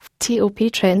top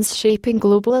trends shaping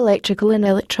global electrical and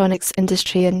electronics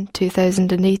industry in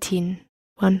 2018.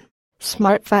 1.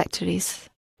 Smart factories.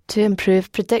 To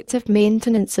improve predictive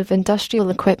maintenance of industrial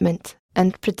equipment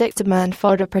and predict demand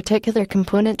for a particular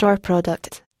component or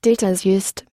product, data is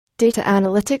used. Data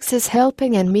analytics is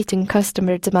helping in meeting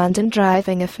customer demand and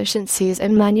driving efficiencies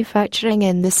in manufacturing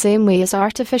in the same way as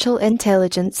artificial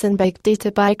intelligence and big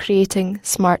data by creating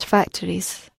smart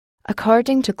factories.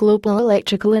 According to Global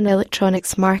Electrical and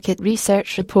Electronics Market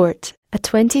Research Report, a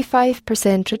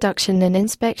 25% reduction in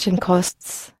inspection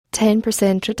costs,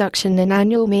 10% reduction in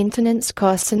annual maintenance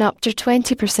costs and up to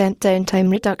 20%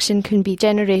 downtime reduction can be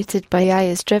generated by AI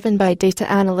is driven by data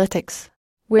analytics.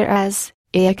 Whereas,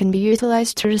 AI can be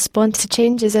utilized to respond to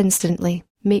changes instantly,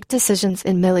 make decisions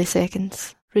in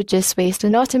milliseconds, reduce waste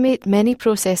and automate many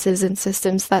processes and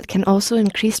systems that can also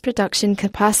increase production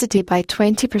capacity by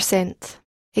 20%.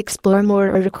 Explore more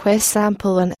or request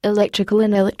sample on Electrical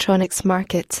and Electronics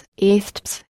Market,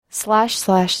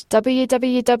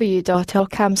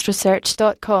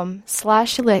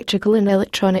 www.occamsresearch.com/electrical and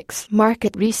electronics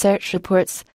market research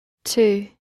reports. 2.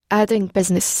 Adding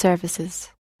business services.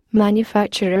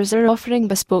 Manufacturers are offering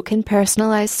bespoke and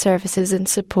personalized services and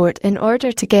support in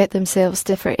order to get themselves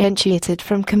differentiated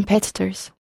from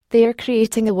competitors. They are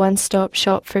creating a one-stop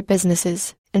shop for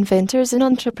businesses, inventors and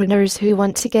entrepreneurs who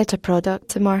want to get a product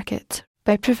to market,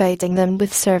 by providing them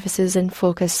with services and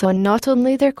focus on not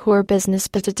only their core business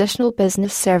but additional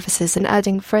business services and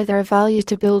adding further value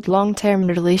to build long-term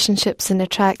relationships and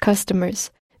attract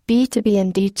customers. B2B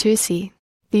and D2C.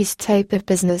 These type of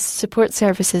business support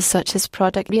services such as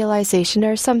product realization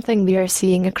are something we are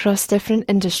seeing across different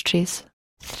industries.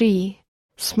 3.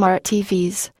 Smart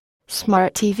TVs.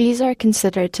 Smart TVs are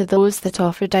considered to those that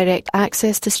offer direct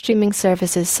access to streaming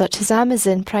services such as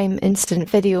Amazon Prime Instant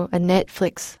Video and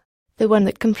Netflix. The one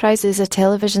that comprises a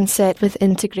television set with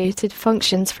integrated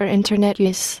functions for internet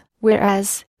use,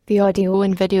 whereas the audio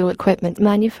and video equipment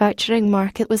manufacturing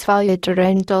market was valued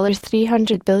around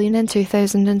 $300 billion in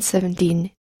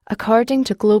 2017. According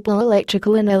to Global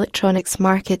Electrical and Electronics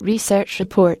Market Research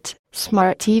Report,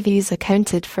 smart TVs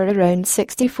accounted for around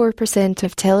 64%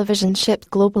 of television shipped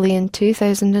globally in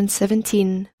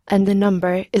 2017, and the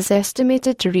number is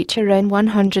estimated to reach around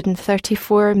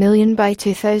 134 million by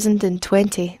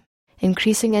 2020.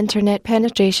 Increasing internet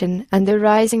penetration and the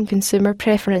rising consumer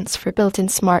preference for built-in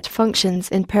smart functions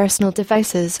in personal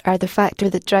devices are the factor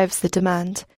that drives the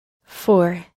demand.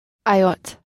 4.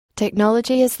 IoT.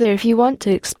 Technology is there if you want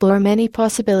to explore many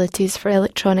possibilities for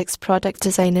electronics product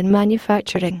design and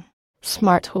manufacturing.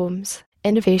 Smart homes,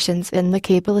 innovations in the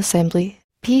cable assembly,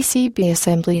 PCB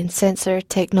assembly and sensor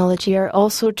technology are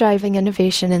also driving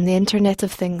innovation in the Internet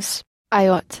of Things.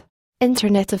 IoT.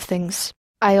 Internet of Things.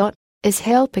 IoT is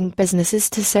helping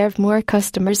businesses to serve more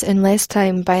customers in less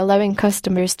time by allowing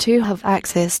customers to have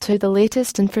access to the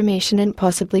latest information and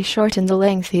possibly shorten the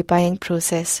lengthy buying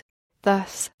process.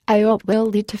 Thus, IoT will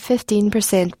lead to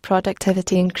 15%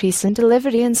 productivity increase in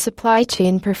delivery and supply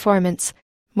chain performance.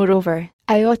 Moreover,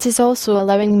 IoT is also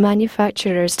allowing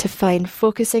manufacturers to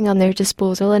focusing on their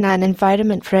disposal in an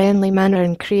environment-friendly manner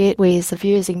and create ways of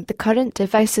using the current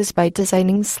devices by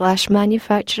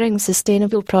designing/manufacturing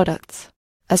sustainable products.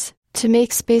 As to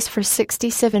make space for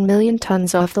 67 million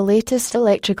tons of the latest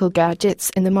electrical gadgets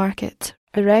in the market.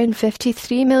 Around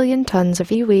 53 million tons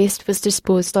of e-waste was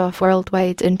disposed of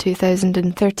worldwide in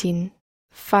 2013.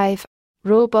 5.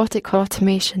 Robotic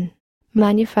automation.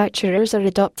 Manufacturers are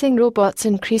adopting robots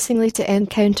increasingly to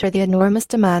encounter the enormous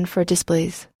demand for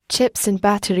displays, chips and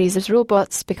batteries as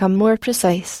robots become more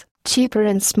precise, cheaper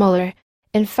and smaller.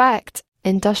 In fact,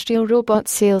 industrial robot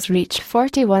sales reached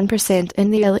 41%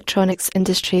 in the electronics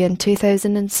industry in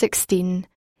 2016.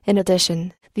 In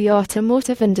addition, the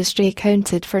automotive industry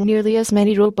accounted for nearly as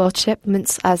many robot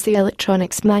shipments as the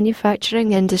electronics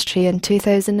manufacturing industry in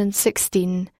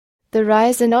 2016. The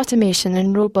rise in automation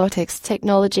and robotics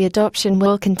technology adoption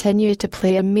will continue to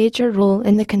play a major role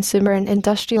in the consumer and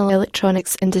industrial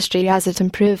electronics industry as it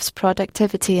improves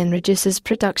productivity and reduces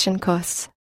production costs.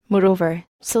 Moreover,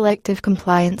 selective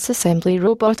compliance assembly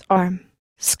robot arm,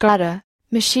 SCADA,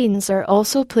 machines are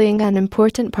also playing an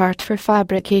important part for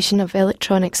fabrication of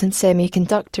electronics and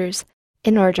semiconductors,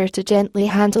 in order to gently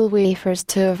handle wafers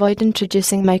to avoid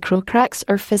introducing micro cracks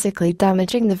or physically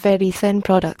damaging the very thin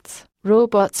products.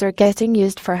 Robots are getting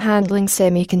used for handling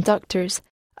semiconductors,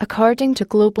 according to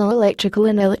Global Electrical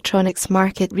and Electronics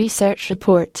Market Research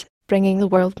Report, bringing the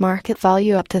world market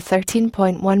value up to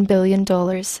 $13.1 billion.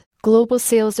 Global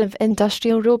sales of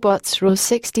industrial robots rose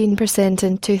 16%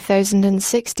 in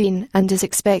 2016 and is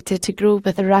expected to grow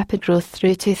with a rapid growth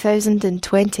through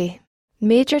 2020.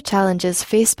 Major challenges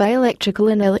faced by electrical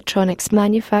and electronics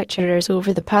manufacturers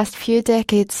over the past few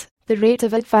decades. The rate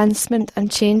of advancement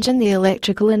and change in the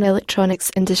electrical and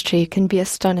electronics industry can be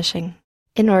astonishing.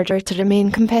 In order to remain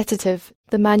competitive,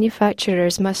 the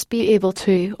manufacturers must be able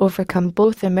to overcome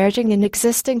both emerging and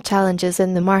existing challenges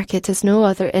in the market, as no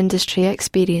other industry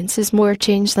experiences more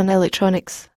change than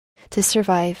electronics. To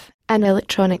survive, an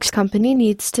electronics company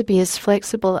needs to be as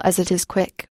flexible as it is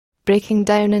quick, breaking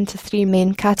down into three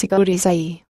main categories,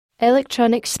 i.e.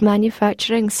 electronics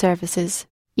manufacturing services,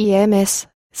 EMS,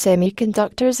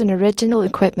 semiconductors and original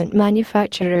equipment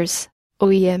manufacturers,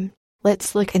 OEM.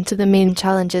 Let's look into the main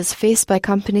challenges faced by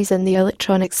companies in the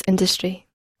electronics industry.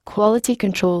 Quality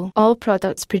control. All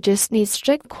products produced need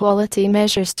strict quality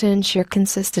measures to ensure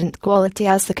consistent quality,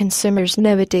 as the consumers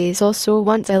nowadays also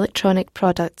want electronic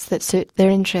products that suit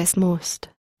their interest most.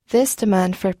 This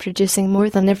demand for producing more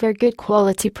than ever good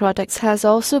quality products has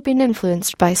also been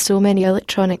influenced by so many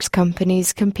electronics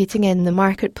companies competing in the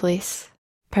marketplace.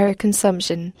 Power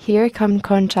consumption. Here come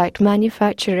contract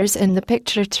manufacturers in the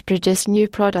picture to produce new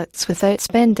products without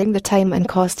spending the time and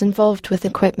cost involved with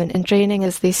equipment and training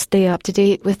as they stay up to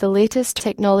date with the latest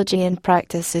technology and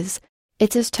practices.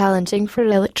 It is challenging for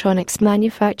electronics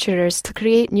manufacturers to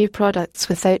create new products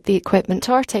without the equipment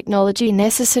or technology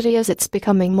necessary, as it's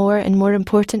becoming more and more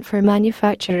important for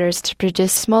manufacturers to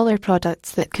produce smaller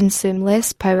products that consume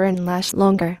less power and last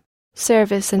longer.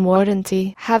 Service and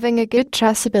warranty. Having a good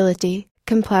traceability,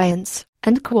 compliance,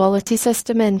 and quality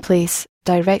system in place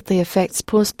directly affects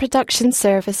post-production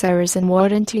service hours and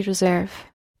warranty reserve.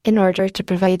 In order to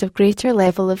provide a greater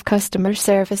level of customer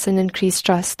service and increase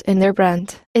trust in their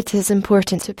brand, it is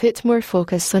important to put more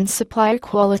focus on supplier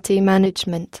quality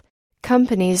management.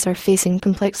 Companies are facing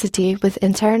complexity with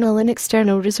internal and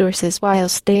external resources while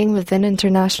staying within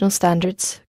international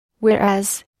standards.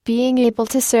 Whereas, being able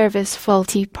to service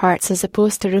faulty parts as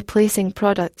opposed to replacing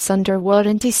products under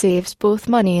warranty saves both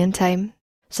money and time.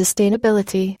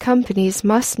 Sustainability. Companies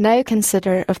must now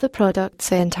consider of the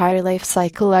product's entire life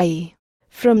cycle, i.e.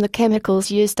 from the chemicals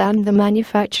used and the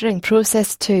manufacturing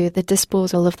process to the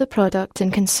disposal of the product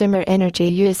and consumer energy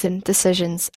use and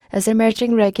decisions, as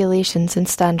emerging regulations and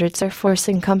standards are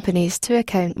forcing companies to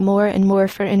account more and more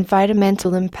for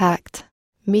environmental impact.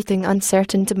 Meeting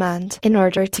uncertain demand. In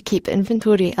order to keep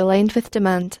inventory aligned with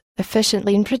demand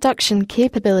efficiently, and production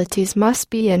capabilities must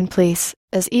be in place,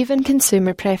 as even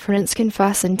consumer preference can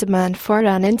fasten demand for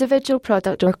an individual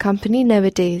product or company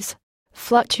nowadays.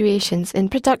 Fluctuations in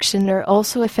production are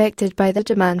also affected by the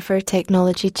demand for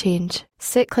technology change,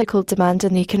 cyclical demand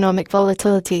and economic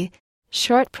volatility.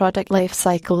 Short product life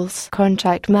cycles.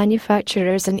 Contract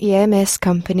manufacturers and EMS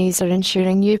companies are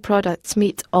ensuring new products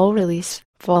meet all release,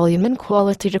 volume and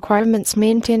quality requirements,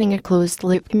 maintaining a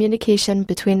closed-loop communication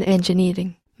between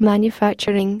engineering,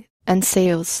 manufacturing, and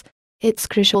sales. It's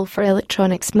crucial for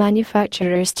electronics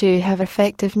manufacturers to have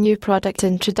effective new product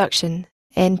introduction,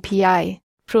 NPI,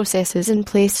 processes in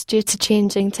place due to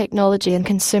changing technology and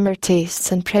consumer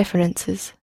tastes and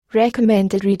preferences.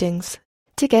 Recommended readings.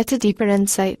 To get a deeper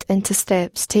insight into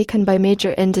steps taken by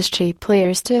major industry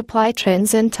players to apply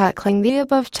trends in tackling the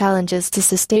above challenges to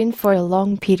sustain for a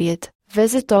long period,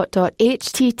 visit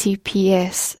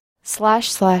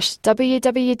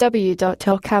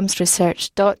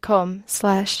https://www.occamsresearch.com/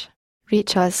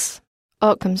 Reach us.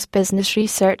 Occam's Business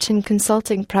Research and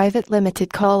Consulting Private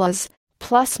Limited. Call us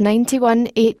 +91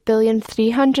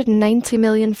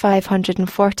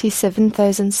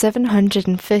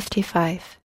 8,390,547,755.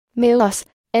 Mail us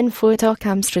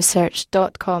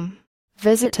info@occamsresearch.com.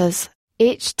 Visit us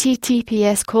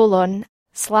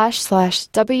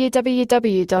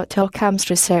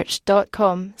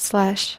https://www.occamsresearch.com/